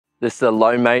This is a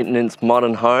low maintenance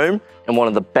modern home and one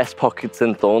of the best pockets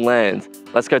in Thornlands.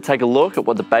 Let's go take a look at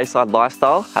what the Bayside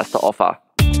lifestyle has to offer.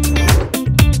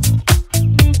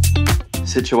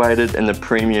 Situated in the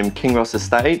premium Kinross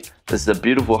estate, this is a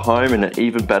beautiful home in an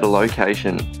even better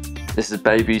location. This is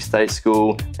Bayview State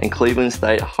School and Cleveland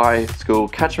State High School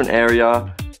catchment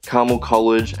area. Carmel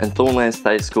College and Thornlands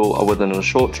State School are within a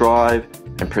short drive,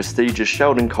 and prestigious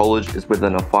Sheldon College is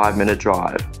within a 5-minute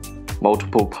drive.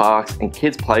 Multiple parks and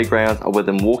kids' playgrounds are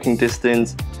within walking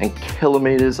distance, and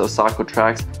kilometres of cycle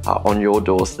tracks are on your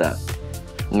doorstep.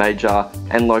 Major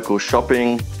and local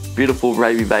shopping, beautiful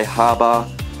Raby Bay Harbour,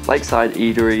 lakeside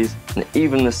eateries, and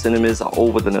even the cinemas are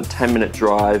all within a 10-minute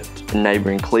drive in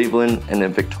neighbouring Cleveland and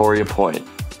in Victoria Point.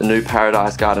 The new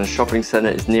Paradise Garden Shopping Centre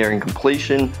is nearing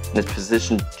completion and is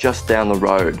positioned just down the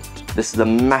road. This is a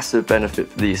massive benefit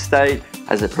for the estate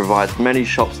as it provides many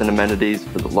shops and amenities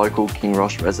for the local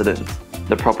Kinross residents.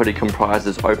 The property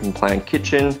comprises open plan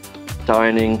kitchen,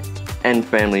 dining and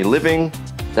family living.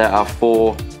 There are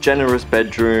 4 generous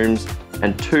bedrooms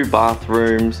and 2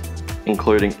 bathrooms,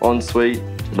 including ensuite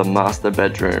to the master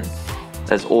bedroom.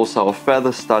 There's also a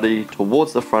further study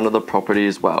towards the front of the property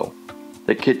as well.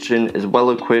 The kitchen is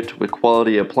well equipped with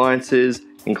quality appliances,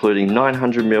 including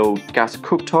 900ml gas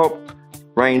cooktop,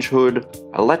 range hood,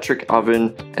 electric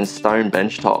oven and stone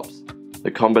bench tops.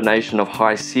 The combination of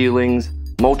high ceilings,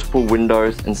 multiple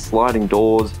windows and sliding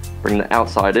doors bring the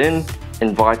outside in,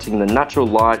 inviting the natural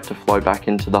light to flow back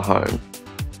into the home.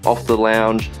 Off the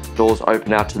lounge, doors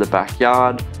open out to the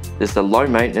backyard. This is a low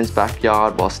maintenance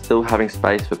backyard while still having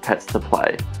space for pets to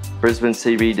play. Brisbane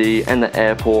CBD and the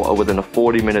airport are within a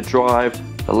 40-minute drive.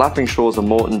 The lapping shores of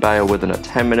Moreton Bay are within a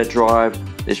 10-minute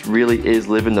drive. This really is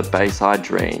living the Bayside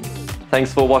dream.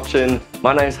 Thanks for watching.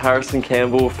 My name's Harrison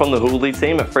Campbell from the Hooley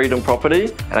team at Freedom Property,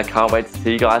 and I can't wait to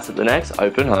see you guys at the next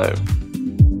open home.